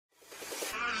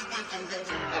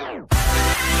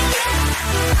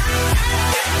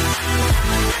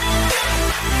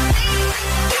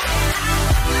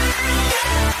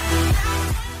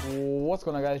What's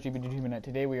going on, guys? GBD2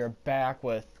 Today we are back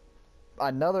with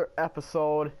another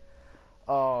episode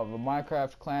of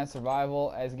Minecraft Clan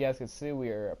Survival. As you guys can see, we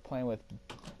are playing with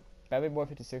Baby Boy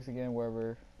 56 again,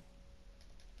 wherever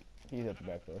he's at the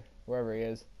back door, wherever he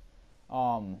is.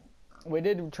 We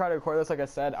did try to record this, like I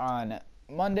said, on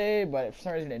Monday, but for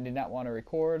some reason it did not want to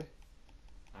record.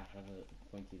 I have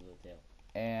a pointy little tail.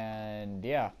 And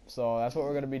yeah, so that's what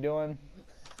we're gonna be doing.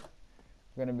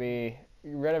 We're gonna be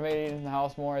renovating the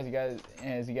house more. As you guys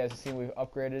have seen, we've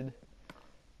upgraded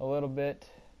a little bit.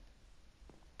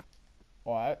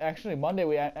 Well, actually Monday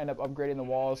we end up upgrading the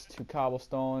walls to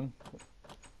cobblestone.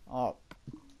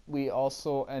 We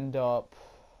also end up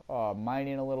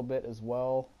mining a little bit as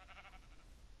well.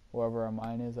 Wherever our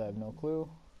mine is, I have no clue.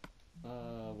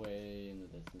 Way in the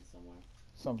distance somewhere.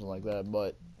 Something like that.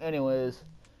 But anyways,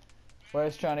 we're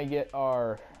just trying to get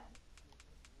our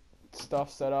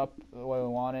stuff set up the way we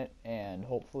want it, and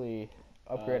hopefully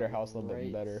upgrade our house a little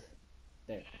bit better.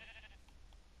 There.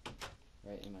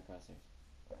 Right in my crosshair.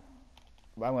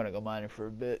 I'm gonna go mining for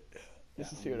a bit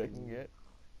just to see what I can get.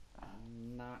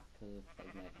 Not because it's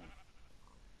like nighttime.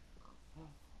 Oh,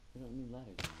 we don't need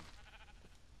ladders anymore.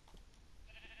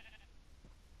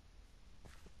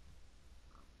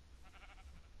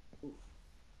 Oof.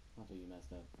 I thought you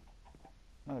messed up.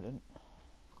 No, I didn't.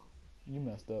 You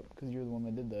messed up because you're the one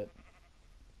that did that.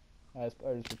 I just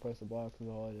replaced the blocks is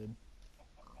all I did.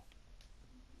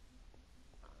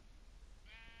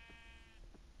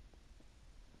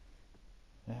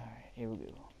 Alright, here we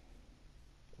go.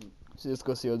 So let's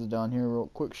go see what's down here real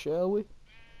quick, shall we?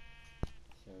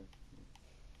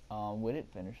 Sure. We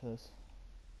didn't finish this.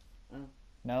 Oh.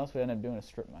 Not unless we end up doing a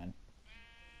strip mine.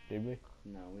 Did we?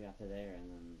 No, we got to there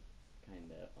and then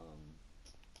kinda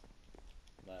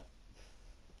left.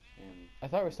 And I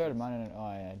thought we started mining it.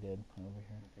 Oh, yeah, I did. Over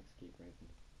here. Keep breaking.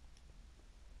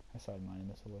 I started mining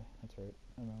this away. That's right.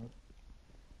 I remember.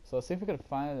 So let's see if we could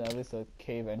find at least a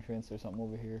cave entrance or something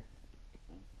over here.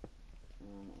 I'm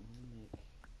gonna make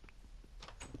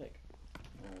a pick.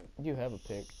 You have a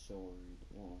pick. Sword.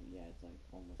 Well, yeah, it's like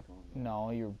almost gone. No,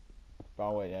 you're.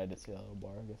 Oh wait, I did see that little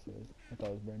bar. I guess it is. I thought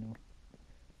it was brand new.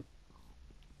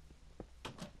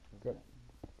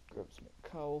 Grab some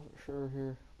coal for sure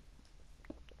here.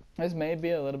 This may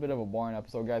be a little bit of a boring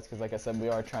episode, guys, because like I said, we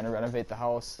are trying to renovate the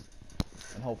house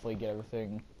and hopefully get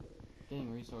everything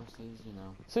getting resources, you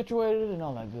know, situated and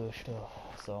all that good stuff.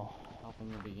 So helping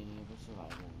the beginning of the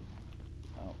survival.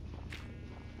 Oh.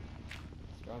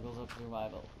 Struggles of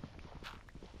survival.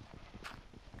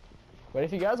 But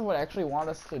if you guys would actually want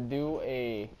us to do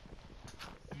a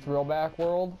throwback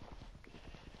world,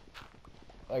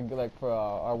 like for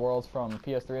our worlds from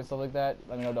PS3 and stuff like that,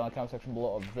 let me know down in the comment section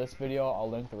below of this video. I'll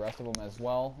link the rest of them as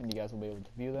well, and you guys will be able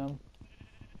to view them.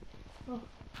 Oh.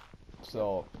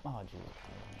 So, oh jeez.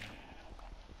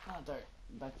 Oh, dark.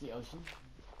 Back to the ocean.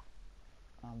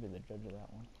 I'll be the judge of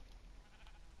that one.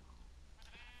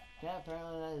 Yeah,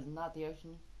 apparently that is not the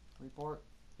ocean. Report.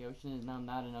 The ocean is now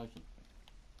not an ocean.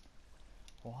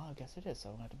 Well, I guess it is, so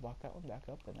I'm gonna have to block that one back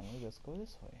up, and then we'll just go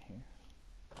this way here.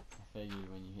 I figured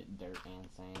when you hit dirt and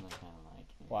sand, I kind of like...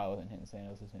 Well, I wasn't hitting sand,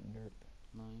 I was just hitting dirt.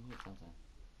 No, you hit something.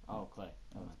 Oh, clay.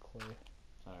 That was clay.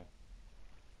 Sorry.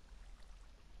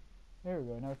 There we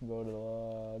go, now we can go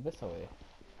to this way.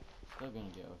 Still gonna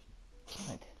get ocean.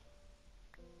 Right.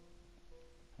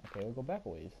 Okay, we'll go back a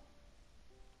ways.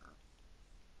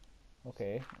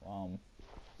 Okay, Still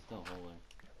a hole there.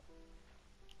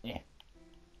 Yeah.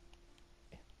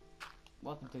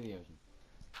 Welcome to the ocean.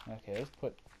 Okay, let's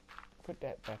put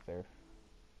that back there.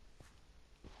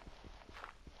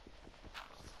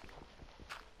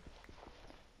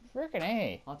 Frickin'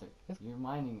 A! Hunter, you're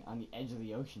mining on the edge of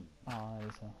the ocean. Oh, that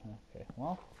is okay.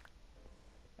 Well,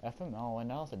 after no, and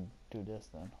now I should do this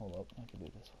then. Hold up, I can do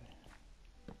it this way.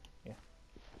 Yeah.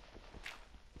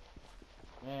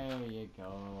 There you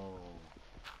go,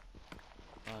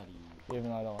 buddy. Even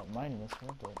though I don't like mining this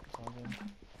way, but it's all good.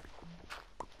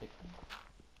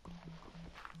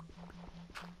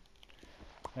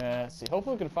 Let's see.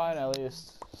 Hopefully, we can find at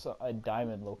least a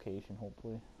diamond location.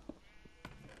 Hopefully.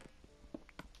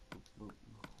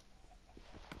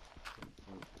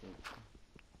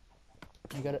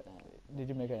 You got it. Did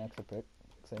you make an extra pick?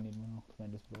 Because I need one now. Because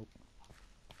mine just broke.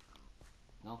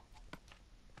 No.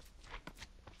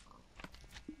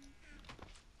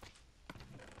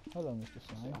 Hello, Mr.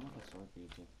 Slime. I'm not a sword for you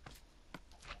too.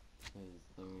 Because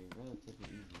they're relatively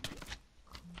easy.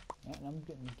 Yeah, and I'm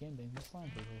getting the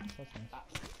slime for here. That's nice.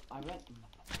 I went.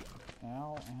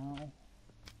 Ow, ow.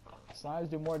 Slimes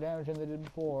do more damage than they did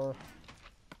before.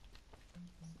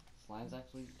 slimes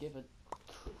actually give it.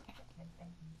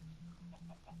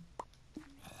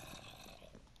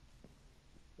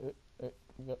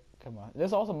 Come on.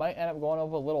 This also might end up going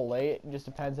over a little late. It just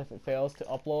depends if it fails to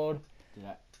upload.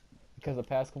 Yeah. Because the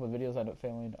past couple of videos end up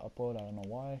failing to upload. I don't know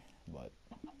why, but.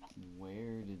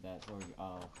 Where did that sword go?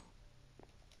 Oh.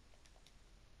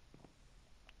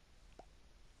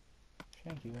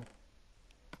 Thank you.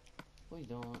 Please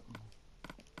don't.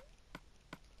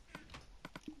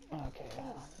 Okay.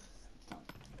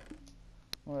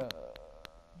 Well,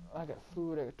 I got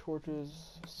food, I got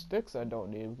torches. Sticks I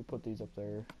don't need. We can put these up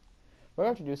there. We'll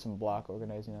have to do some block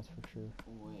organizing, that's for sure.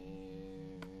 Where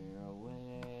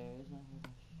is my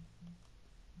hairbrush?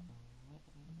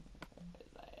 Where's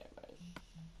my hairbrush?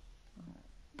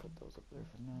 Put those up there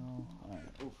for now.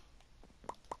 Alright. Oof.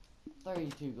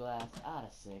 32 glass out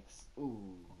of 6.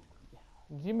 Ooh. Yeah.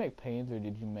 Did you make panes or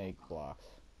did you make blocks?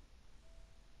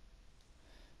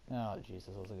 Oh, Jesus,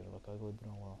 those are gonna look ugly, but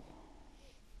oh well.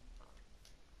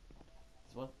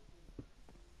 This one?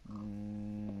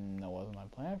 That wasn't my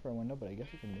plan for a window, but I guess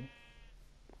it can be.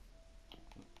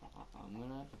 I'm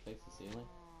gonna have to fix the ceiling.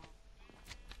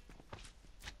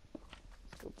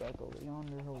 Let's go back over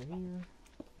yonder, over here.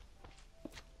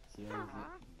 Ceiling's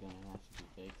gonna have to be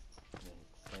fixed.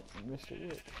 Mr.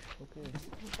 Rich. Okay.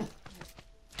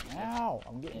 Ow!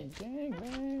 I'm getting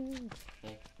gangbanged.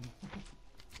 Hey.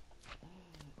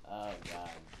 Oh god.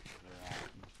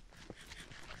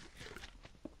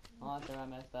 Oh, that's where I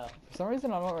messed up. For some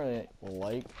reason, I don't really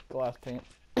like glass paint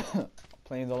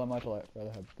planes all that much. I'd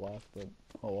rather have black, but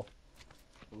oh well.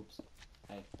 Oops.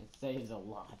 Hey, it saves a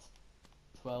lot.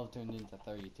 12 turned into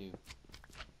 32.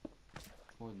 It's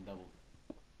more than double.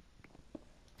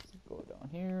 Let's go down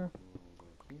here.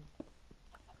 Over here.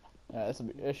 Yeah,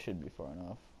 this should be far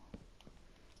enough.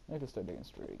 I can start digging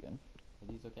straight again. Are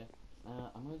these okay?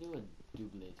 I'm gonna do a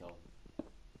duplicator.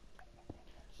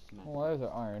 Well, there's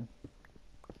our iron.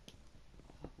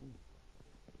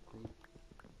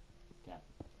 Okay.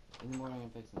 In the morning I'm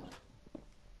fixing that.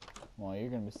 Well, you're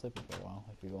gonna be sleeping for a while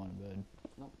if you're going to bed.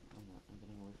 Nope, I'm not. I'm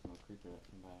getting away from a creeper that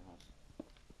came by our house.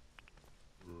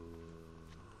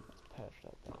 Let's patch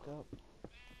that back up.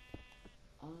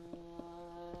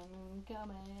 I'm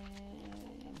coming.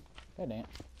 God damn.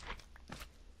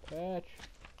 Patch.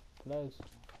 Please.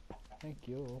 Thank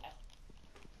you.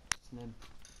 Snip.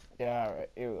 Yeah, alright,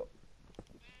 here we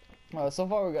go. So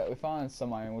far we found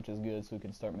some iron, which is good, so we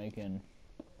can start making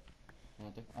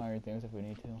iron things if we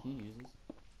need to. He uses.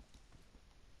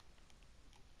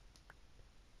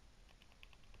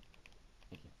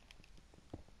 Thank you.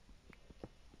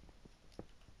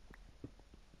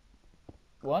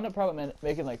 We'll end up probably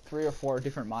making like 3 or 4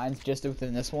 different mines just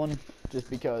within this one, just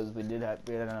because we ended up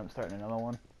starting another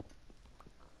one.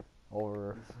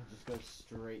 Over. Just go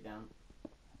straight down.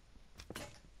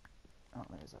 Oh,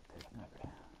 there's up there. Okay.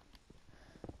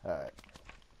 Alright.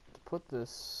 Put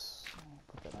this.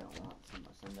 Put that I down. don't want too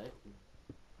much Sunday.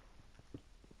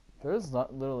 There's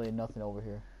literally nothing over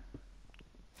here.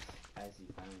 As you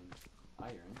found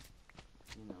iron,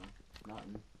 you know,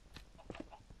 nothing.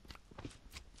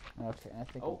 Okay, I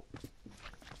think. Oh!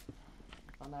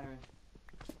 Found iron.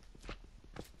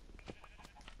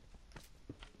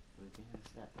 We can have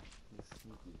that. It's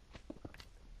sneaky.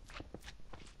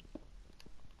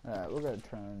 Alright, we're gonna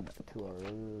turn to our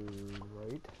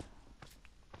right.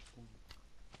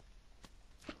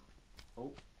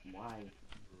 Oh, why?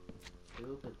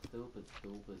 Stupid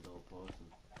little person.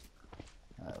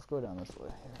 Alright, let's go down this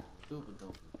way. Stupid.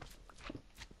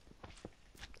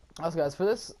 Also, guys, for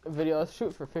this video, let's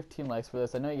shoot for 15 likes for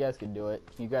this. I know you guys can do it.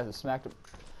 You guys have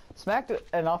smacked it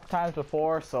enough times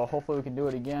before, so hopefully we can do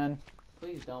it again.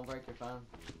 Please don't break your phone.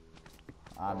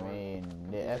 I mean,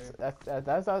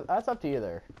 that's up to you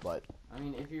there, but. I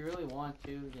mean, if you really want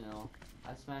to, you know,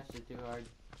 I smashed it too hard.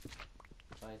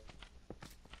 Twice.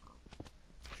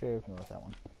 Sure, you can go with that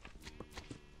one.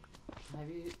 Have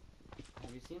you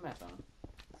seen my phone?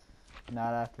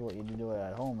 Not after what you do it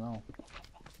at home, no.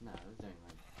 No, it was during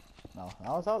lunch. No,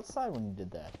 I was outside when you did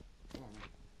that. Yeah, no.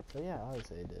 So yeah, I would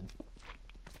say it did.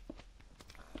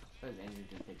 I suppose Andrew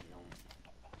didn't take it home.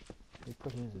 He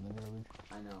put his in the garbage.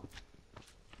 I know.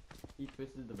 He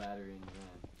twisted the battery and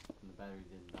ran, and the battery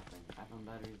did nothing. iPhone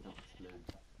batteries don't explode.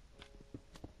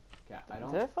 Okay, I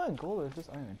don't. Did I find gold or is this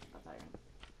iron? That's iron.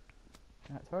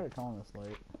 Yeah, it's hard to tell in this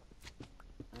light.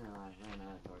 I know, I ran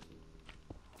out of torches.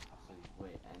 So,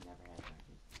 wait, I never had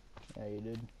torches. Yeah, you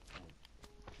did.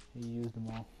 You used them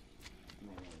all.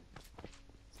 Maybe.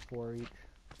 It's 4 each.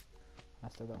 I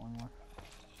still got one more.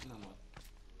 No more.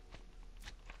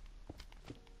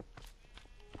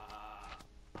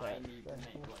 I Right, need to right.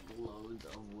 make like loads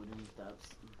of wooden steps.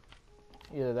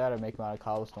 Either that or make them out of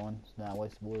cobblestone. It's not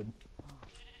waste wood.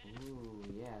 Ooh,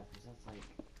 yeah, because that's like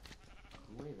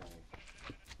way better.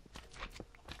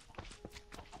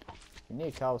 If you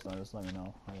need cobblestone, just let me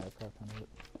know. I got a crap ton of it.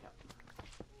 Yep.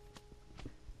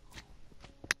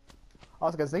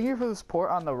 Also, guys, thank you for the support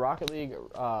on the Rocket League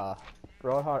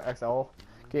Roadhog XL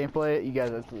gameplay. You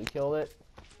guys absolutely killed it.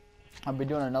 I'll be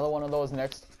doing another one of those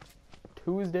next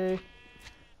Tuesday.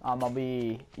 I'll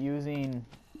be using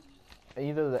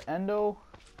either the endo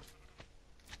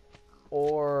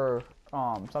or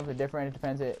something different. It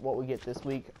depends on what we get this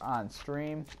week on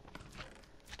stream.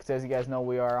 Because as you guys know,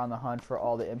 we are on the hunt for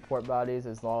all the import bodies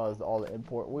as well as all the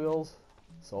import wheels.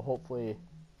 So hopefully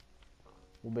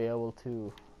we'll be able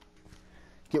to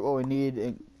get what we need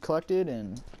and collected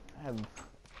and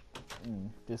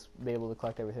just be able to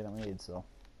collect everything that we need. So,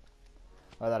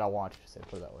 or that I want to say,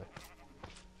 put it that way.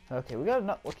 Okay, we got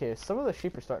enough. Okay, some of the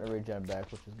sheep are starting to regen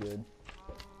back, which is good.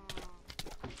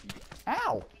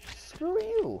 Ow! Screw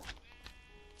you!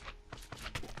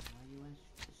 Why do you want to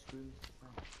screw me so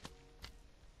fast?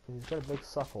 Because he's got a big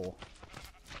suck hole.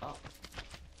 Oh.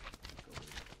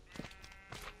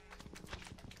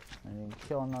 And you're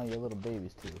killing all your little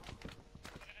babies too.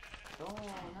 Oh,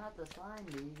 not the slime,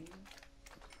 baby.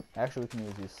 Actually, we can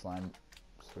use these slime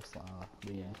for babies.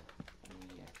 Yeah.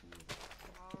 We actually need it.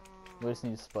 We just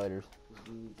need spiders.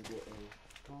 We need to get a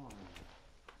farm.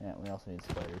 Yeah, we also need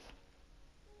spiders.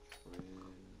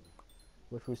 True.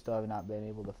 Which we still have not been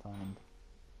able to find.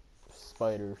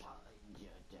 Spiders.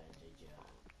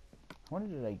 How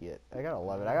many did I get? I got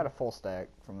 11. I got a full stack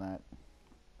from that.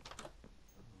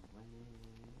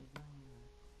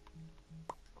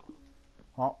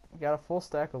 Well, got a full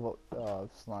stack of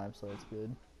slime, so that's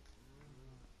good.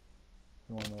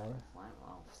 You want more? Slime?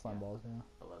 Wow. Slime balls, yeah.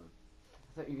 11. I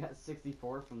thought you got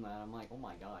 64 from that. I'm like, oh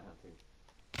my god, how to?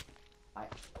 I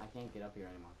can't get up here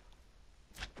anymore.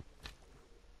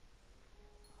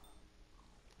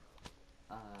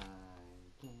 I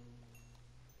can't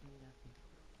get up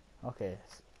here. Okay,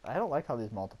 I don't like how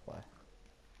these multiply.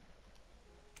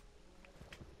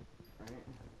 Right?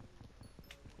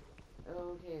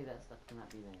 Okay, that stuff cannot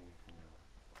be there.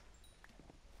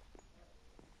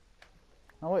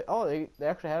 Oh wait, oh they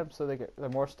actually have them so they're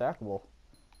more stackable.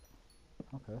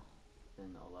 Okay.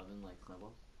 Then 11 like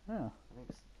snowballs? Yeah. I think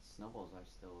snowballs are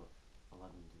still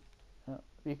 11 too. Yeah,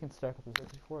 you can stack up to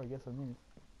 64, I guess I mean.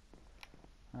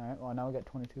 Alright, well now we got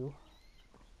 22.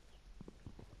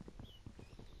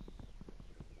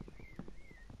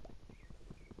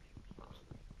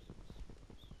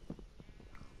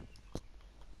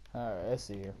 Alright, let's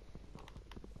see here.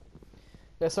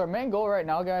 Yeah, so our main goal right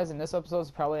now, guys, in this episode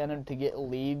is probably ended to get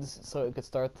leads so it could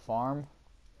start the farm.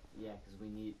 Yeah, because we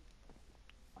need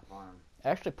a farm.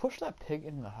 Actually, push that pig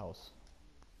into the house.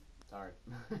 Sorry.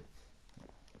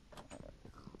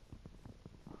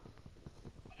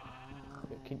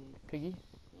 Piggy?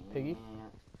 Piggy?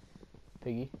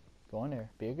 Piggy, go in there.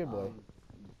 Be a good boy.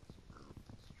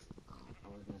 I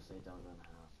was gonna say don't go in the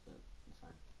house, but it's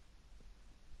fine.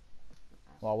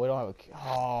 Well, we don't have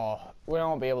we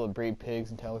won't be able to breed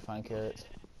pigs until we find carrots.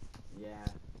 Yeah,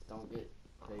 don't get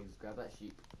pigs. Grab that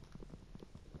sheep.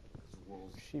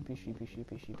 Wolves. Sheepy, sheepy,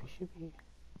 sheepy, sheepy, sheepy.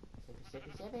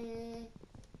 Sheepy, sheepy.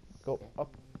 Go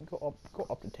up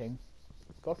the ting.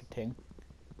 Go up the ting.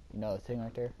 You know the ting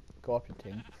right there? Go up the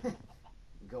ting.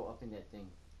 Go up in that thing.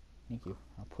 Thank you.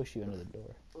 I'll push you into the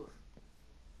door. Oof.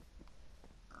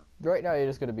 Right now, you're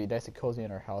just gonna be nice and cozy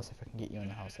in our house if I can get you in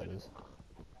the house, that is.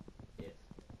 If.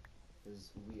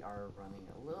 Because we are running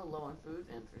a little low on food,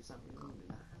 and for some reason we do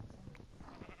not have food.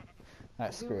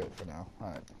 Alright, screw it for now.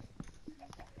 Alright.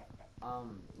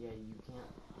 Yeah, you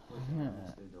can't push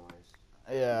those through doors.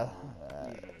 Yeah,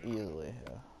 easily.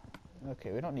 Yeah.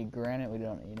 Okay, we don't need granite. We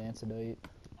don't need ancidite.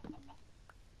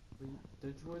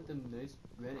 Don't you want them nice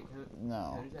granite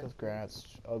No, because granite's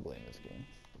ugly in this game.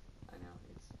 I know,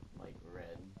 it's like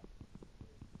red.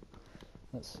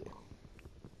 Let's see.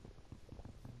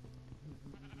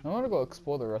 I want to go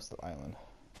explore the rest of the island.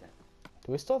 Okay.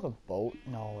 Do we still have a boat?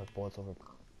 No, our boat's over.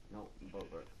 No, boat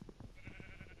work.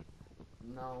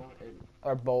 No,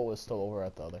 Our boat was still over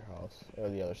at the other house, or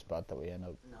the other spot that we ended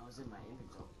up. No, it's in my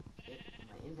inventory.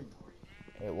 My inventory.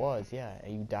 It was, yeah.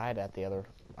 And you died at the other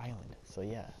island, so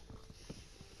yeah. Just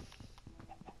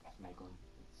make one.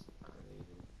 It's really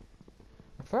easy.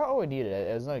 I forgot what we needed.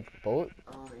 It was like boat. You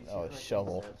Oh, should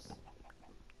shovel. collect these steps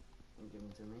and give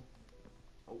them to me.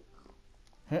 Oh,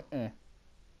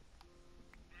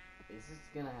 is this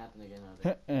gonna happen again?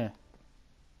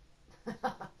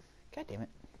 God damn it.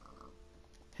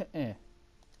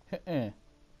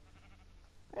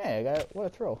 Hey, I got it. What a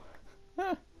throw.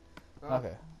 Okay. Oh,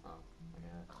 okay.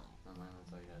 Never mind.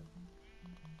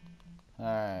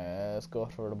 Alright, let's go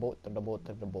for the boat, to the boat,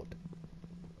 to the boat.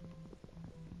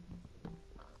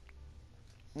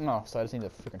 No, so I just need a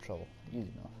freaking shovel. Easy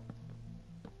enough.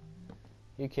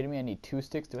 Are you kidding me? I need 2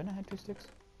 sticks. Do I not have 2 sticks?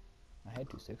 I had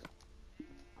 2 sticks. I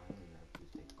don't even have 2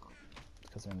 sticks. It's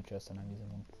because they're in the chest and I'm using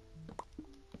them.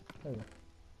 There we go.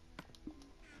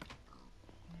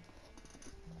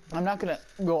 I'm not gonna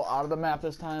go out of the map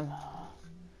this time.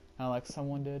 Like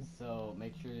someone did. So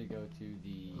make sure to go to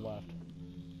the Left.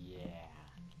 Yeah.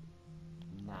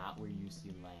 Not where you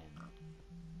see land.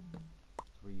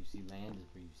 Where you see land is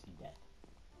where you see death.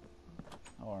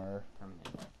 Or Permanent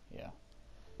death. yeah.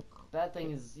 Bad thing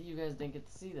is you guys didn't get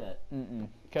to see that.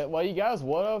 Well, you guys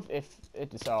would have if it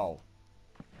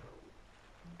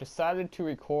decided to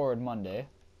record Monday.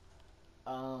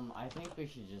 I think we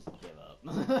should just give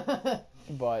up.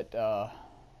 But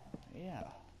yeah.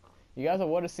 You guys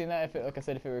would have seen that if it, like I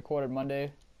said, if it recorded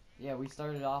Monday. Yeah, we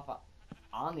started off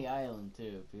on the island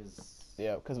too, because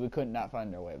Yeah, because we could not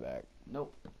find our way back.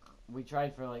 nope, we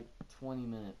tried for like 20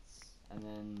 minutes, and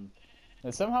then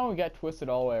And somehow we got twisted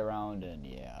all the way around, and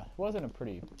yeah, it wasn't a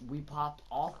pretty. we popped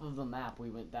off of the map. We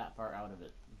went that far out of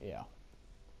it. Yeah.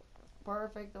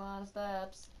 Perfect amount of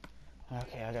steps.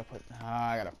 Okay, I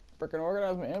gotta freaking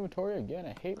organize my inventory again.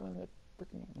 I hate when that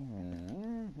freaking.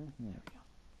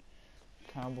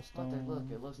 Cobblestone. Look,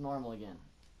 it looks normal again.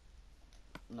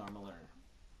 Normaler.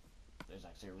 There's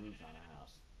actually a roof on our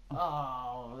house.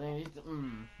 Oh, they need to.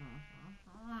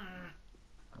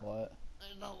 What?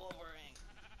 There's no overhang.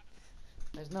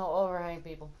 There's no overhang,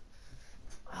 people.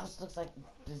 House looks like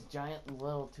this giant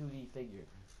little 2D figure.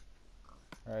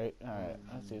 Alright,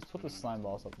 let's see. Let's put the slime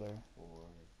balls up there. 4,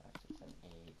 5, 6,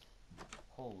 7, 8.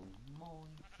 Holy moly,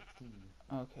 16.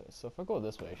 Okay, so if I go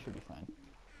this way, it should be fine.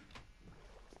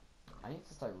 I need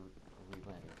to start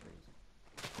replanting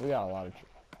trees. We got a lot of trees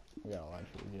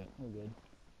yet. We're good.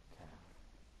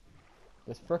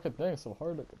 This frickin' thing is so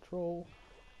hard to control.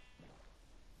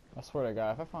 I swear to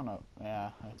God, if I found out,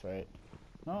 yeah, that's right.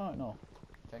 No.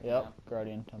 Check it Yep, out.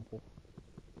 Guardian Temple.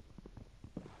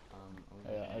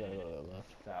 Yeah, I gotta go to the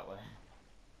left. That way.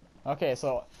 Okay,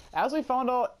 so as we found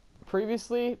out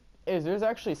previously, there's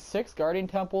actually 6 Guardian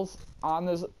Temples on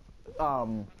this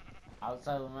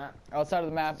Outside of the map? outside of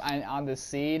the map and on this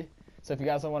seed. So if you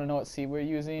guys don't want to know what seed we're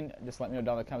using, just let me know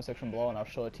down in the comment section below and I'll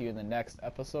show it to you in the next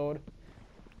episode.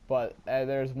 But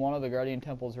there's one of the Guardian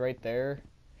Temples right there.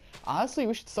 Honestly,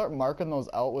 we should start marking those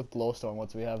out with glowstone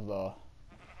once we have the...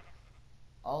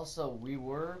 Also, we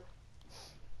were,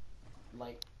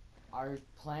 like, our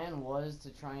plan was to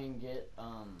try and get,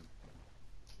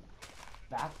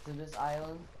 back to this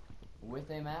island with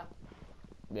a map.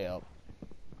 Yeah.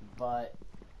 But,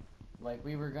 like,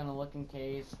 we were gonna look in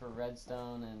caves for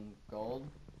redstone and gold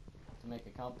to make a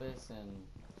compass and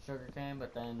sugarcane,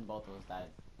 but then both of us died.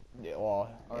 Yeah, well,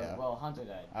 Well, Hunter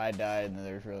died. I died and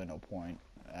there's really no point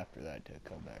after that to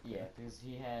come back. Yeah, because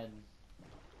he had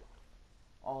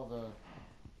all the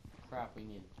crap we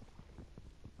needed.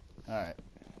 Alright,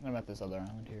 I'm at this other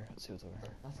island here. Let's see what's over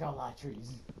here. That's got a lot of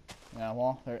trees. Yeah,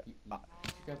 well, there... You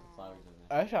got the flowers over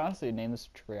there. I should honestly name this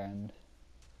trend.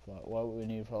 What would we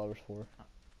need flowers for?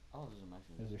 Oh, those are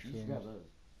mushrooms. Those are You should shrooms. grab those.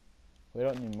 We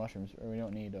don't need mushrooms, or we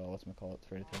don't need, whatchamacallit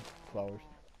for anything. Flowers.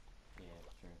 Yeah,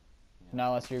 sure. Yeah. Not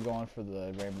unless you're going for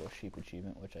the rainbow sheep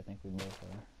achievement, which I think we both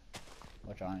are.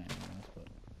 Which I am, anyways, but...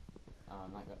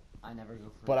 I'm not I never go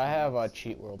for But I have a peanuts.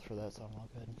 cheat world for that, so I'm all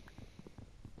good.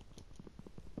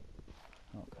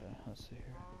 Okay, let's see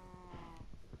here.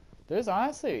 There's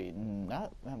honestly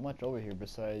not that much over here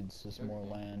besides just more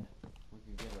Sugarcane. land. We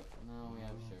could get a... No, we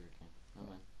have sugarcane. No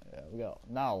man. Yeah, we got,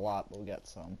 not a lot, but we got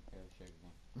some. We have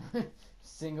sugarcane.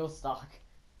 Single stock.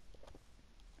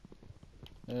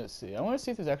 Let's see, I want to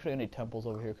see if there's actually any temples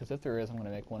over here, because if there is, I'm going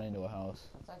to make one into a house.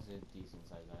 That's actually a decent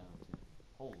sized island too.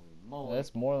 Holy moly.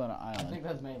 That's more than an I island. think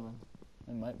that's mainland.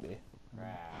 It might be.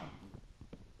 Crap.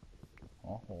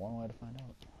 Well, one way to find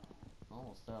out.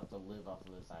 We'll still have to live off of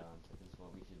this island, is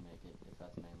what we should make it, if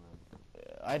that's mainland.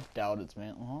 I doubt it's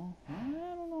man. Well,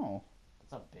 I don't know.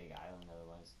 It's a big island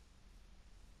otherwise.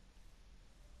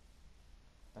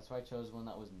 That's why I chose one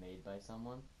that was made by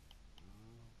someone.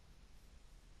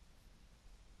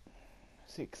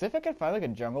 See, because if I could find like a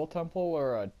jungle temple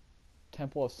or a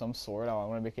temple of some sort, I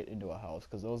want to make it into a house,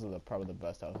 because those are probably the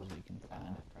best houses you can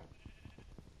find. Crap.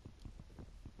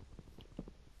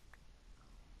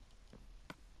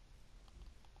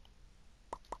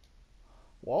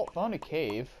 Well, found a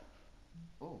cave.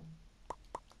 Ooh.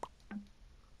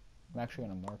 I'm actually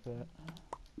going to mark that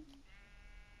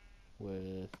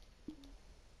with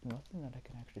nothing that I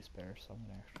can actually spare, so I'm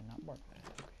going to actually not mark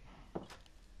that. Okay.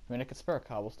 I mean, I could spare a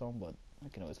cobblestone, but I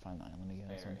can always find the island again.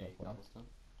 Spare Sometime a for cobblestone.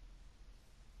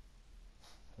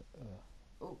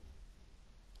 Oh,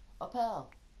 Appel.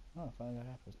 I finally got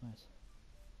apples. Nice.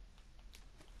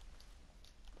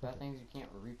 That things you can't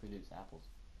reproduce apples.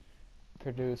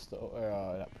 Produce the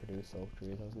not produce oak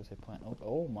trees. I was gonna say plant oak.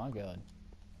 Oh my god.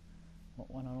 What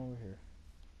went on over here?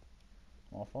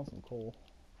 Well, I found some coal.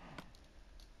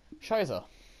 Shiza.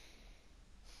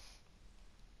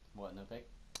 What, no pick?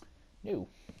 New.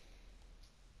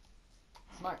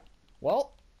 Smart.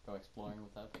 Well, Go exploring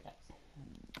without a pickaxe.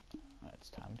 it's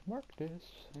time to mark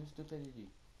this. New stupidity.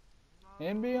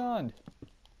 And beyond.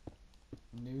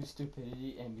 New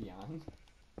stupidity and beyond.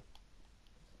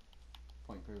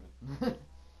 Point proven.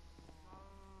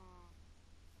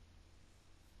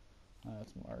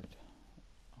 That's marked.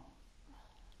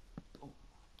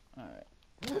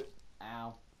 Alright.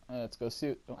 Ow. Let's go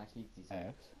shoot. Oh, My teethies.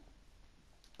 axe.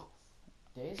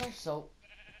 Days are so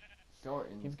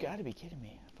short in You've got to be kidding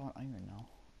me. I found iron now.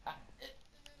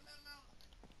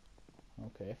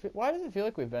 Okay. Why does it feel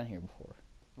like we've been here before?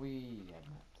 We have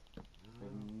not.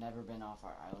 We've never been off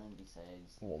our island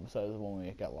besides. Well, besides when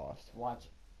we got lost. Watch.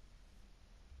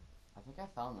 I think I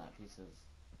found that piece of.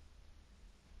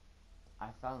 I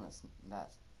found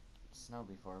that snow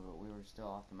before, but we were still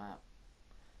off the map.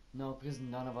 No, because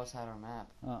none of us had our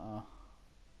map.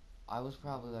 I was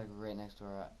probably like right next to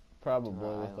our. Probably. To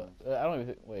our With island. I don't even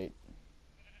think. Wait.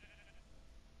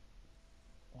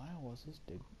 Why was this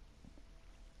dig?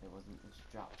 It wasn't. It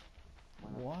just dropped.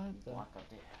 What the? Block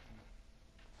update.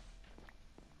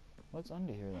 What's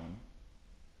under here then?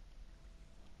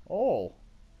 Oh.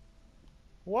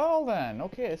 Well then.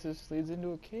 Okay, this just leads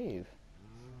into a cave.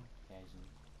 Casual.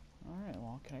 Alright,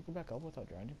 well, can I go back up without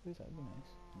drowning, please? That'd be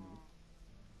nice. No.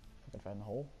 If I can find the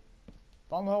hole.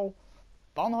 Found the hole!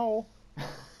 Found the hole!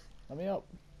 Let me up.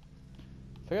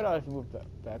 Figured out if you move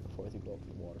back and forth, you go up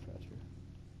the water faster.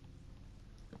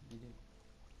 You do.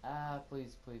 Ah,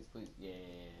 please, please, please. Yes.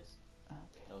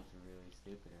 Okay. That looks really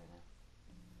stupid right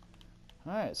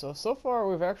now. Alright, so far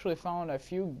we've actually found a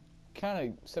few kind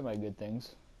of semi-good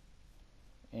things.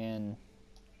 On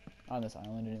this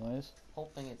island anyways.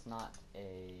 Hoping it's not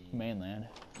a... Mainland.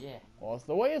 Yeah. Well,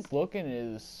 the way it's looking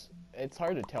it's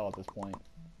hard to tell at this point.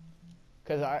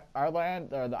 Because our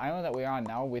land, or the island that we're on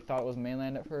now, we thought it was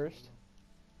mainland at first.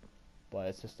 But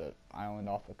it's just an island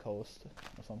off the coast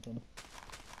or something.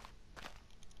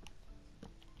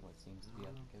 What seems to be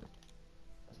up the coast.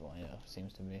 Well, yeah,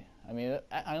 seems to be. I mean,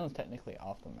 that island's technically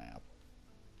off the map.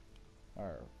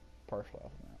 Or partially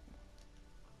off the map.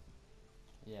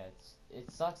 Yeah,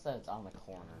 it sucks that it's on the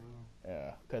corner.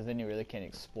 Yeah, because then you really can't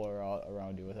explore all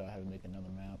around you without having to make another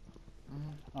map.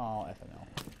 Mm-hmm. Oh, FML.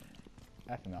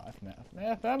 FML,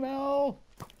 FML, FML!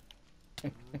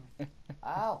 Ow,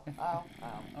 ow, ow,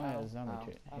 Oh yeah, ow, zombie ow,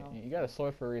 shit. ow. You got a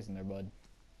sword for a reason there, bud.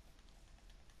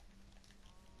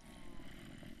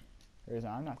 The reason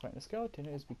I'm not fighting a skeleton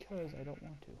is because I don't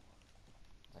want to.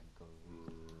 Like go.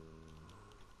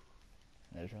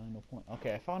 There's really no point.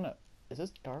 Okay, I found a... Is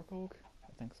this dark oak?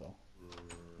 I think so.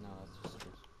 No, that's just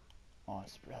spruce. Oh,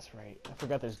 that's right. I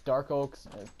forgot there's dark oaks.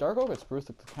 Dark oak and spruce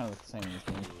look kind of the same in this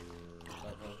game.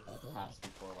 That has to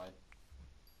be 4 wide.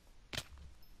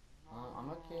 I'm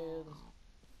a kid.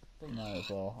 Might as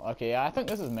well. Okay, yeah, I think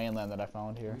this is mainland that I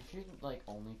found here. We should like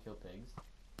only kill pigs.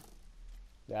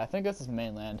 Yeah, I think this is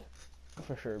mainland.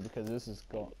 For sure, because this is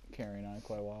carrying on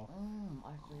quite a while.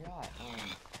 I forgot.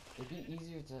 It'd be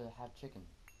easier to have chicken.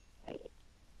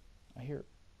 I hear...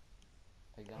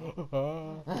 Pig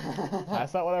down.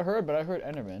 That's not what I heard, but I heard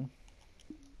Enderman.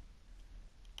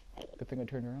 Good thing I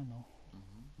turned around, though.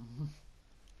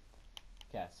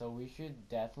 Yeah, so we should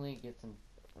definitely get some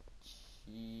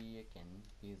chicken,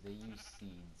 because they use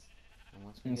seeds. And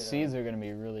once we And get seeds are going to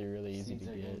be really, really easy to seeds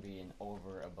are going to get. be in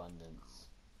overabundance.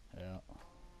 Yeah.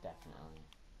 Definitely.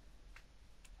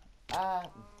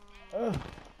 Ugh.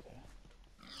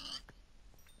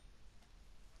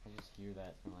 I just hear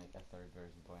that from like a third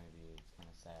person point of view. It's kind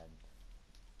of sad.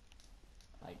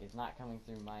 Like it's not coming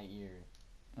through my ear.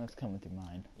 That's coming through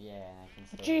mine. Yeah, and I can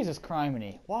still. Jesus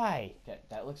criminy. Why?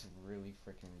 That looks really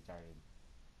freaking retarded.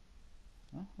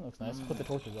 Well, that looks nice. Put the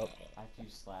torches up. I have to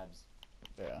use slabs.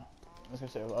 Yeah. I was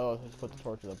going to say, oh, let's put the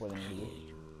torches up where they need to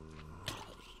be.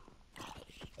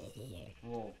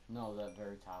 Well, no, that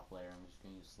very top layer. I'm just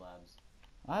gonna use slabs.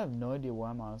 I have no idea where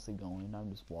I'm honestly going.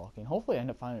 I'm just walking. Hopefully I end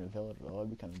up finding a village though. That'd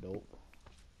be kind of dope.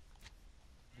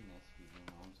 It'd be nice if you went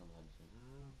home sometime soon.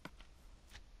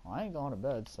 Well, I ain't going to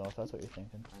bed, so if that's what you're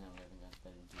thinking. I know we haven't gone to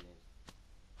bed in 2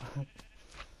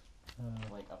 days.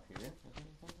 Like up here? Is that what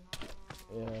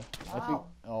you're thinking? Yeah. I think.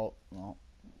 Oh no.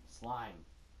 Slime.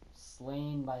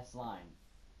 Slain by slime.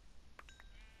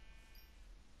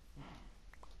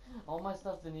 All my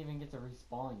stuff didn't even get to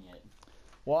respawn yet.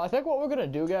 Well, I think what we're gonna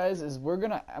do, guys, is I'm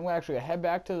gonna actually head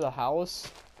back to the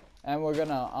house, and we're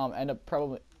gonna end up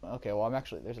probably. Okay, well,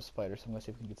 there's a spider, so I'm gonna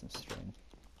see if we can get some string.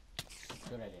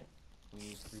 Good idea. We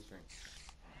need 3 string.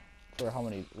 For how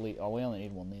many lead? Oh, we only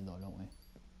need 1 lead though, don't we?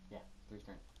 Yeah, 3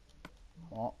 string.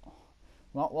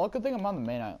 Well, good thing I'm on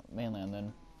the mainland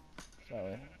then. So that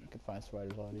way you can find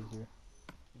spiders a lot easier.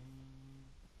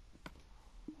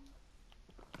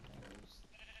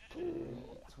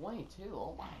 There's 22.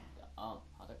 Oh my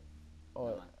god. Oh,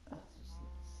 Never mind. That's just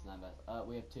it's not bad.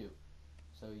 We have 2.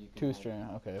 So you can 2 string.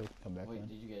 Okay, we can come back. Wait, then.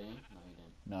 did you get any? No, you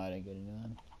didn't. No, I didn't get any then.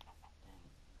 Dang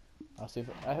I'll see if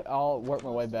I'll work my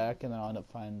way back and then I'll end up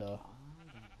finding. I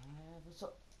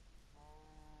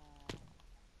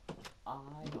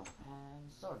don't have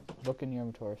a sword. Look in your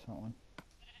inventory or something.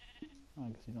 Oh, I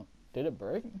guess you don't. Did it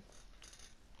break?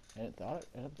 I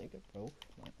didn't think it broke.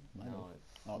 No, it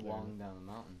flung down the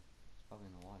mountain. It's probably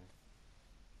in the water.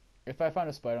 If I find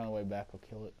a spider on the way back, I'll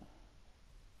kill it.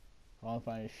 All I'm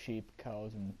finding is sheep,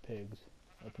 cows, and pigs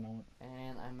at the moment.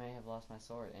 And I may have lost my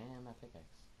sword and my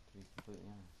pickaxe, to be completely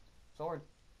honest. Sword!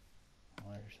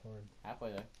 Oh, there's your sword.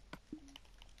 Halfway there.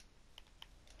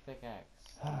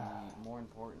 Pickaxe. The more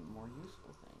important, more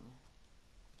useful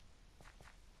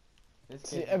thing.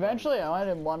 See, eventually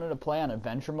I wanted to play on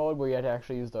adventure mode where you had to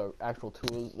actually use the actual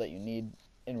tools that you need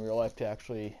in real life to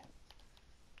actually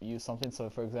use something. So,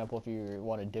 for example, if you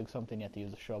want to dig something, you have to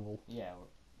use a shovel. Yeah,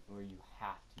 where you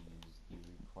have to use the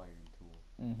required tool.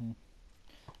 Mm-hmm.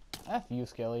 F you,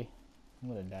 Skelly. I'm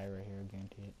gonna die right here, I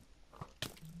guarantee it.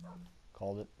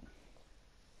 Called it.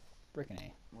 Frickin'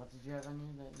 A. What did you have on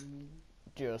you that you needed?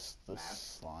 Just the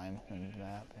slime and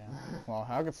map, yeah. Well,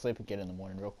 I could sleep and get in the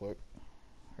morning real quick.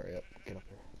 Hurry up, get up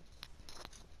here.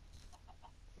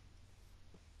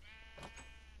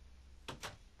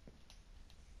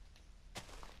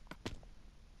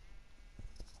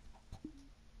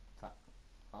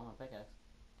 Found my pickaxe.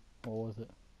 What was it?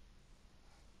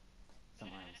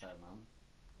 Somewhere inside the mountain.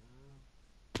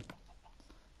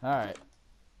 Alright.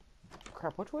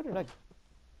 Crap, which way did I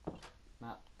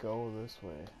Map. go this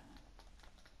way?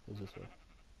 It was this way.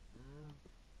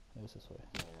 It was this way.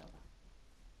 Yeah.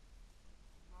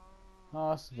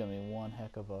 Oh, this is gonna be one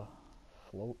heck of a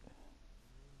float.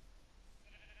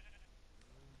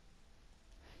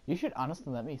 You should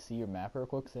honestly let me see your map real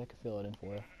quick so I can fill it in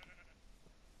for you.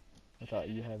 Without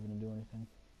you having to do anything.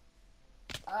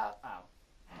 Ow.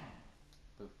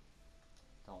 Boo.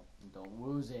 Don't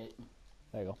lose it.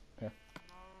 There you go. Here.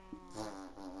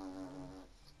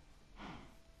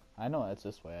 I know it's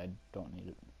this way. I don't need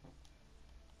it.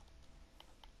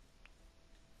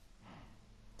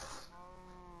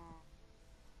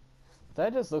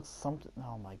 That just looks something.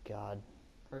 Oh my god.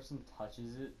 Person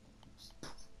touches it.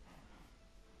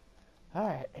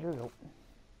 Alright, here we go.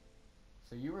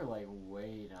 So you were like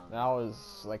way down. That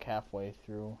was like halfway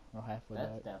through. Or halfway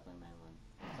That's back. definitely mainland.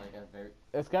 It's like a very.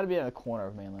 It's got to be in the corner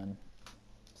of mainland.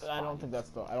 I don't think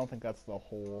that's the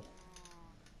whole.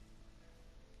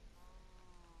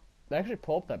 Actually,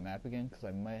 pull up that map again because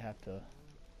I might have to.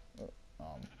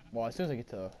 Well, as soon as I get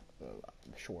to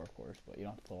shore, of course, but you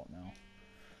don't have to pull up now.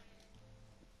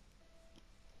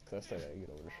 Because I still gotta get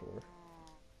over to shore.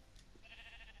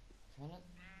 Trying to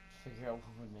figure out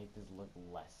what would make this look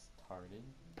less retarded.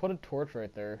 Put a torch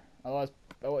right there. Otherwise,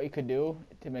 what you could do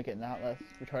to make it not less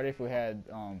retarded, if we had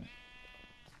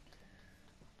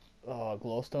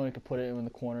glowstone, you could put it in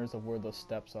the corners of where those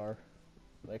steps are,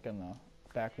 like in the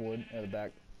back wood or the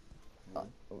back.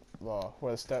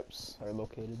 Where the steps are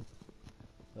located.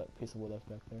 That piece of wood that's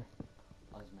back there.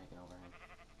 I'll just make an overhang.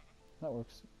 That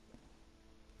works.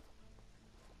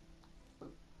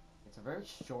 It's a very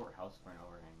short house for an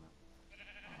overhang,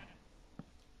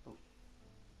 though. Ooh.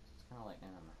 It's kind of like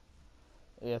anima.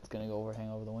 Yeah, it's gonna go overhang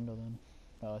over the window then,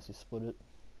 unless you split it.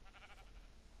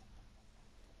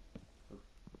 Ooh.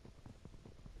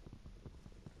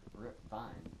 Rip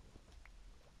vine.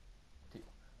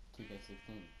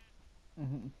 2K16.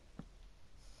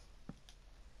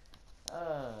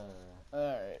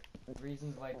 Alright.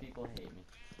 Reasons why people hate me.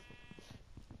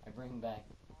 I bring back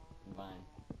Vine.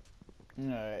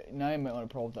 Alright, now you might want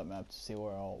to pull up that map to see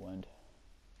where I all went.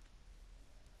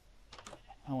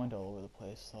 I went all over the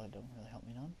place, so it don't really help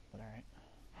me none, but alright.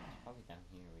 It's probably down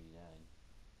here where you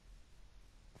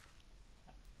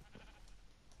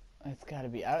died. It's gotta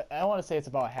be, I want to say it's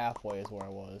about halfway is where I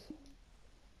was.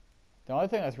 The only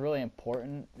thing that's really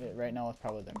important right now is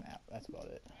probably the map. That's about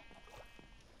it.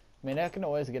 I mean, I can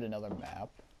always get another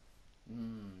map.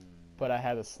 But I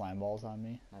have the slime balls on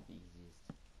me. Not the easiest.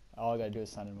 All I gotta do is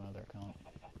sign in my other account.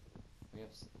 We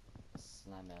have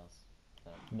slime bells.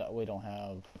 No, we don't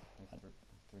have. There's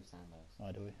three sand bags.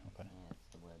 Oh, do we? Okay. Yeah,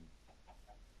 it's the web.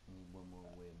 I need one more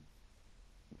web.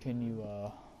 Can you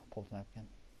pull the map again?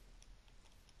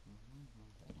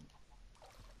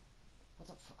 What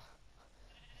the fuck?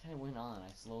 As I went on,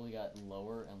 I slowly got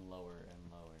lower and lower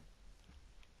and lower.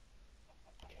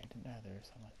 Okay, I didn't know there,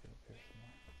 so I must be up here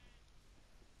somewhere.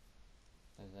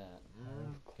 There's that.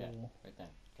 Oh, Okay, cool. right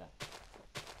there. Okay.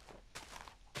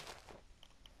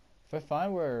 If I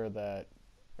find where that,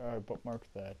 or bookmark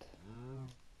that,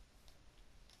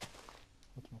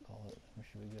 whatchamacallit, we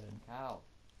should be good. Cow.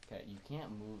 Okay, you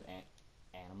can't move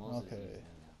animals as Okay.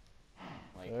 easily now.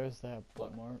 Like, There's that look.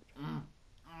 bookmark.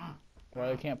 Well,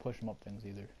 I can't push them up things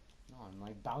either. No, I'm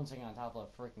like bouncing on top of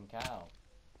a freaking cow.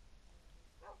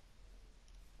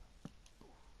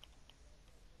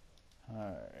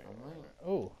 Alright. Alright.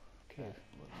 Oh, cave.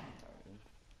 That looks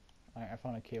retarded. I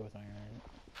found a cave with iron in it.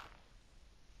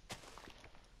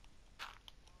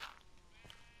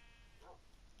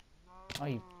 Oh,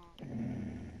 you.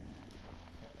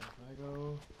 If I go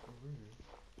over here.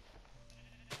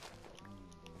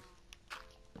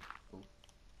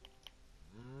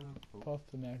 Puff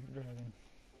the magic dragon.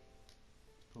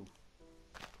 Poof.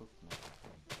 Poof the magic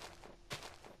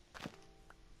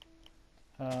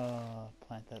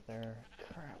Plant that there.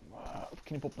 Crap.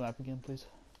 Can you pull up the map again, please?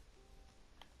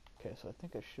 Okay, so I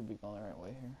think I should be going the right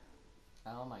way here.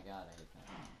 Oh my god, I hate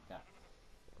that. Okay.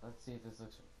 Let's see if this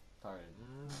looks retarded.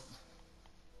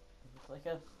 It looks like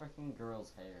a freaking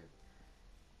girl's hair.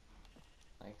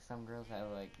 Like some girls have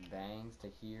like bangs to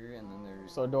here and then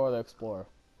there's... So Dora the Explorer.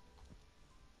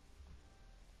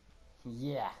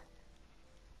 Yeah.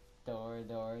 Door,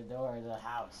 the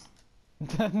house.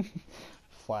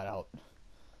 Flat out.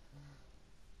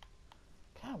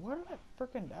 God, where did I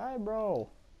frickin' die, bro?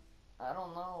 I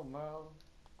don't know, bro.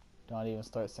 Don't even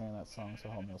start singing that song, so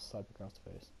help me, I'll slap you across the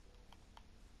face.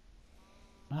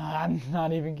 I'm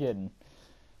not even kidding.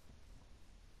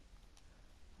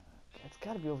 It's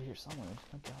gotta be over here somewhere.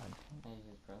 Oh god. Hey,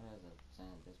 his brother has a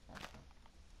sand dispatch.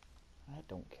 I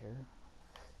don't care.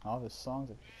 All of his songs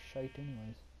are shite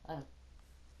anyways.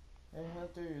 Hey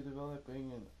Hunter, you're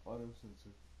developing an auto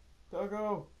sensor.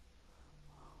 Doggo!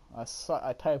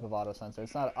 A type of auto sensor.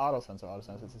 It's not an auto sensor,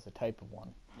 it's just a type of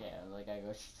one. Yeah, like I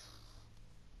go shoes.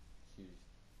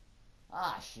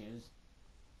 Ah, shoes.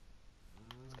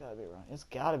 It's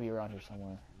gotta be around here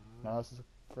somewhere. No, this is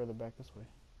further back this way.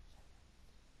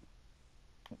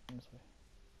 This way.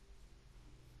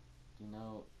 Do you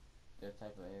know the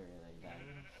type of area that you died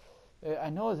in? I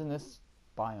know it's in this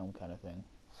biome kind of thing.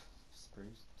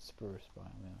 Spruce? Spruce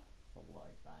biome, yeah. A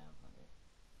large biome, Hunter.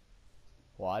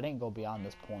 Well, I didn't go beyond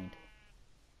this point.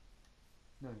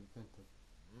 No, you couldn't.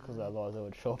 Because otherwise it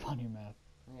would show up on your map.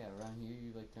 Oh, yeah, around here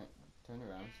you like turn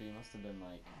around, so you must have been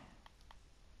like...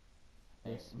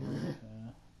 This, there.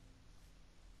 yeah.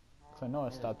 Because I know I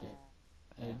stopped at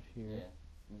edge here. Yeah,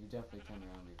 you definitely turned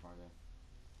around before there.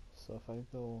 So if I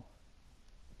go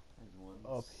There's one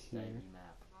up here. saggy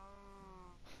map.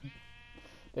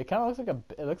 It kind of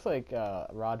looks like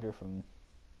Roger from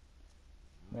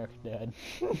American Dad.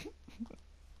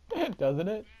 Doesn't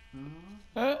it?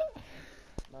 Mm-hmm. My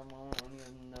mom don't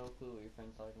even know clue what your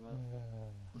friend's talking about.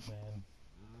 Man.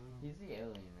 He's the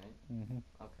alien, right? Mm-hmm.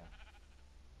 Okay.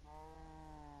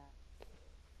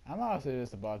 I'm honestly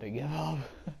just about to give up.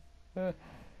 Well,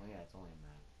 yeah, it's only a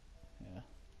map.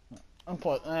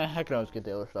 Yeah. I can always get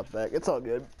the other stuff back. It's all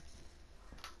good.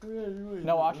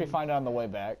 No, I'll actually find it on the way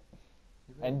back.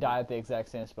 And die at the exact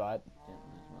same spot. Didn't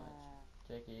lose much.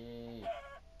 Jackie!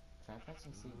 Try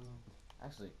pressing C.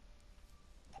 Actually,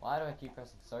 why do I keep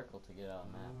pressing circle to get out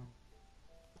of the map?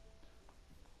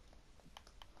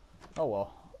 Oh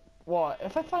well. Well,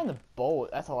 if I find the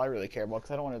boat, that's all I really care about,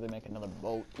 because I don't want to make another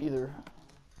boat either.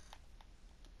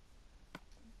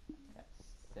 Got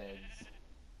SEDS.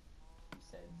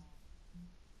 Stick.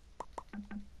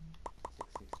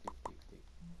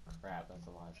 Crap, that's a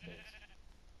lot of sticks.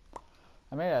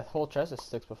 I made a whole chest of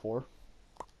sticks before.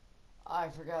 I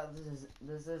forgot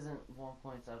this isn't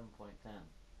 1.7.10.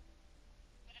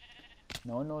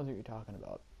 No one knows what you're talking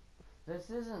about. This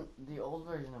isn't the old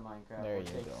version of Minecraft. There where you it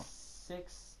takes go.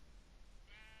 6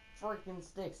 freaking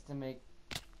sticks to make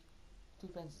 2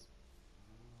 fences.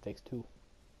 It takes 2.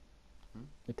 Hmm?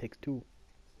 It takes 2.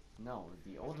 No,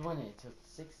 the old one it took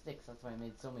 6 sticks. That's why I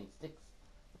made so many sticks.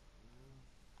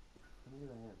 How many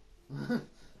do I have?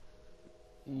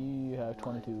 You have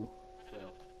 22. 12.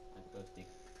 I have 50.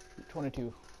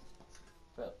 22.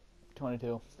 12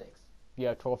 22. sticks. You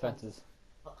have 12 fences.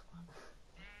 Fuck.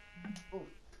 Ooh.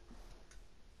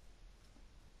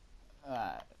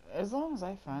 As long as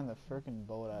I find the frickin'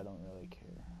 boat, I don't really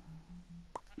care.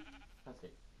 Let's see.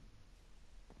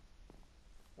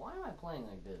 Why am I playing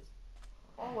like this?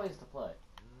 Always to play.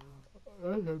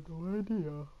 I have no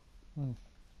idea.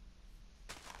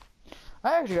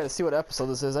 I actually got to see what episode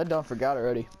this is. I done forgot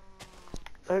already.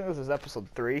 I think this is episode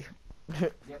 3.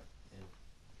 Yep.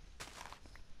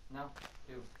 No,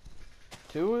 2.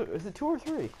 2? Is it 2 or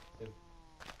 3? 2.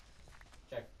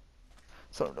 Check.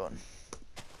 So I'm doing.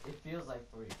 It feels like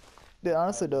 3. It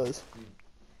honestly does. We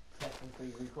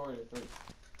technically recorded 3.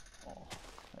 Oh,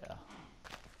 yeah.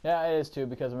 Yeah, it is 2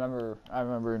 because I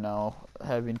remember now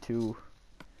having to.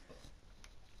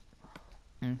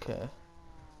 Okay.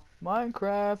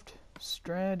 Minecraft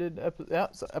Stranded yeah,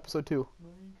 so episode 2.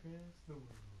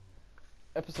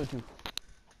 Episode 2.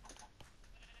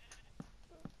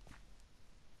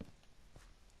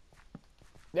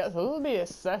 Yeah, so this will be a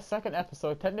second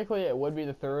episode. Technically, it would be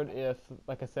the third if,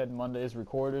 like I said, Monday is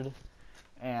recorded,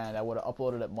 and I would have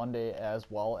uploaded it Monday as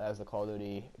well as the Call of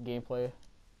Duty gameplay.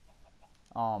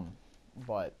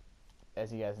 But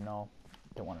as you guys know,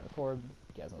 don't want to record.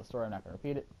 You guys know the story. I'm not gonna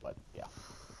repeat it, but yeah.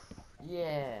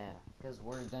 Yeah, because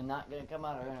words are not gonna come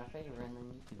out in our favor, and then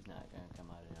YouTube's not gonna come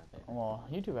out in our favor. Well,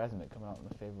 YouTube hasn't been coming out in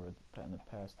the favor in the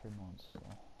past 3 months, so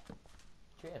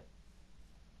True.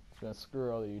 it's gonna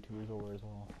screw other YouTubers over as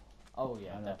well. Oh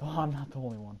yeah, I'm definitely. not the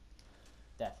only one.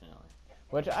 Definitely.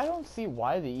 Which I don't see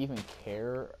why they even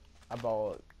care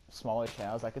about smaller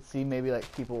channels. I could see maybe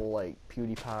like people like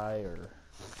PewDiePie or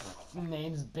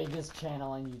Name's biggest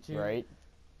channel on YouTube. right,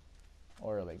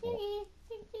 or like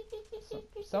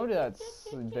somebody that's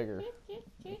bigger.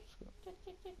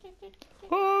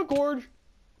 Oh, gorge,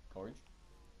 Gorge?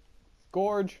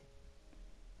 gorge.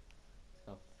 It's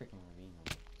called freaking ravine.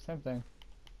 Same thing.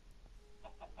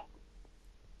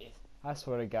 I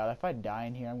swear to God, if I die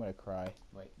in here, I'm gonna cry.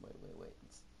 Wait.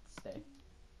 Stay.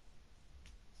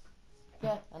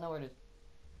 Yeah, I know where it is.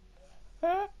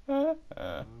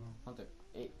 Hunter,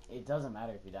 it doesn't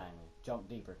matter if you die in there. Jump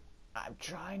deeper. I'm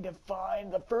trying to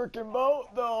find the freaking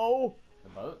boat, though. The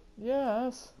boat?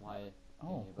 Yes. Why?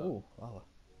 Oh, boat? ooh, lava.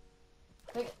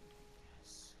 Take it.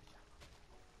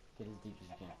 Get as deep as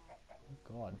you can. Oh,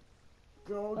 God.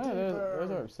 Go Oh,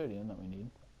 there's our obsidian that we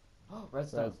need.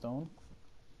 Redstone. Redstone.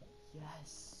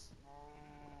 Yes.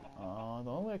 The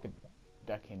only way I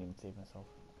can't even save myself.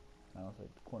 I was like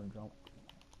corner jump.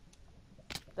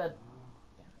 That.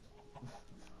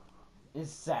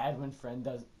 It's sad when friend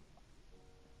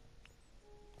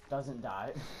doesn't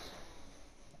die.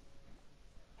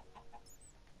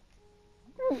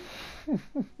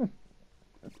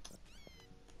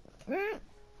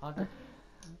 Hunter,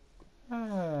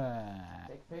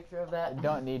 take a picture of that. I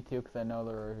don't need to because I know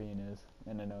where the ravine is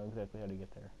and I know exactly how to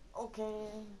get there. Okay.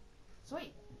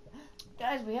 Sweet.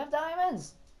 Guys, we have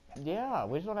diamonds. Yeah,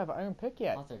 we just don't have an iron pick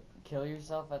yet. Hunter, kill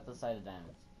yourself at the sight of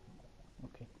diamonds.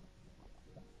 Okay.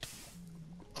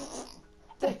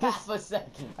 Take half a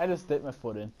second. I just dipped my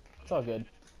foot in. It's all good.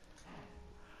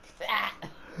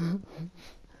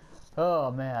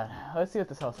 Oh man, let's see what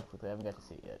this house looks like. I haven't got to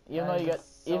see it yet.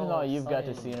 Even though you've got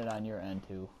to see it on your end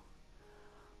too.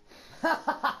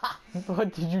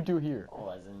 What did you do here? It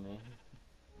wasn't me.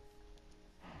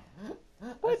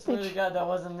 What I swear did to God, that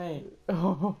wasn't me.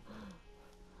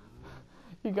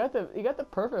 You got the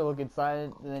perfect looking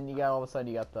sign, and then you got all of a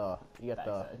sudden yeah.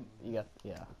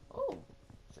 Oh,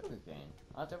 sugarcane.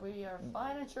 Hunter, we are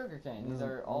fine at sugarcane. These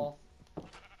are all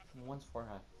 1-4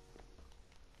 high.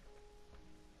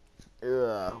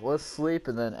 Let's sleep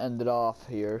and then end it off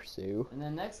here, Sue. And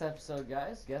then next episode,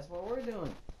 guys, guess what we're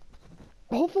doing?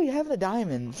 Hopefully you have the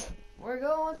diamonds. We're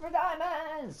going for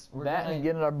diamonds! We're And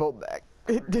getting our boat back.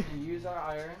 we're gonna use our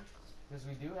iron, because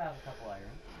we do have a couple iron.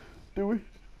 Do we?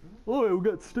 Oh yeah, we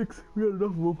got sticks. We got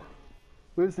enough of them.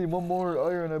 We just need one more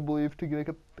iron, I believe, to get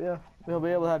up. Yeah, we'll be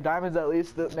able to have diamonds at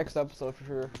least the next episode for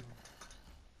sure.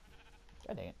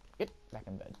 God dang it. Get back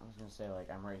in bed. I was gonna say, like,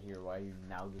 I'm right here. Why are you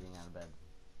now getting out of bed?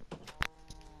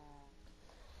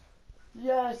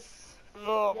 Yes!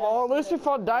 Well, at least we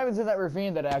found diamonds in that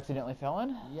ravine that I accidentally fell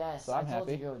in. Yes, So I'm I told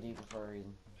happy. you to go deeper for a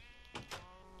reason.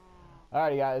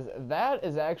 Alrighty guys, that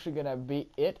is actually gonna be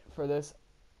it for this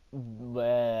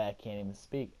I can't even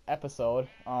speak episode.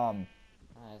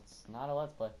 It's not a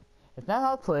let's play. It's not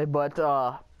how to play, but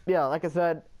yeah, like I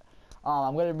said,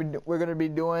 we're gonna be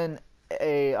doing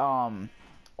a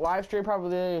live stream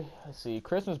probably. Let's see,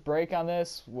 Christmas break on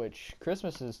this, which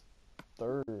Christmas is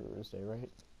Thursday, right?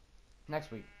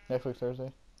 Next week. Next week's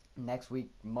Thursday. Next week,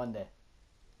 Monday.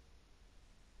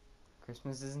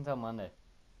 Christmas isn't until Monday.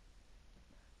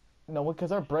 No,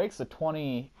 because our break's the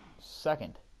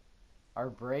 22nd. Our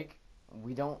break,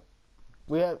 we don't.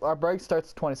 Our break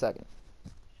starts the 22nd.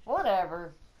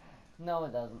 Whatever. No,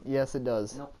 it doesn't. Yes, it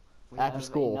does. Nope. We after have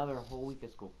school. another whole week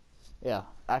of school. Yeah,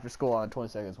 after school on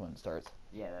 22nd is when it starts.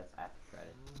 Yeah, that's after Friday.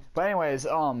 But anyways,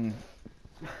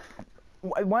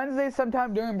 Wednesday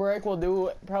sometime during break we'll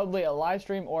do probably a live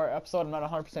stream or episode. I'm not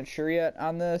 100% sure yet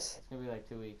on this. It's gonna be like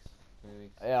 2 weeks, 3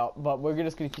 weeks. Yeah, but we're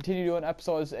just gonna continue doing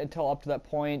episodes until up to that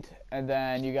point, and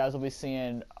then you guys will be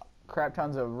seeing crap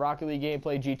tons of Rocket League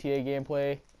gameplay, GTA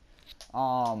gameplay.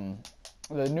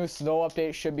 The new snow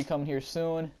update should be coming here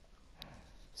soon,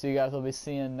 so you guys will be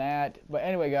seeing that. But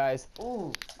anyway, guys,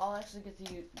 Ooh, I'll actually get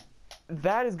to you.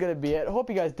 that is gonna be it. Hope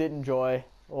you guys did enjoy.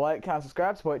 Like, comment,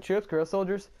 subscribe, support troops, girl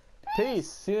soldiers. Peace.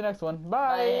 See you in the next one.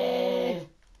 Bye.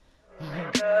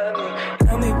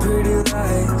 Tell me pretty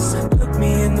lies, look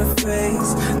me in the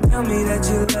face. Tell me that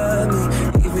you love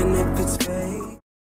me, even if it's fake.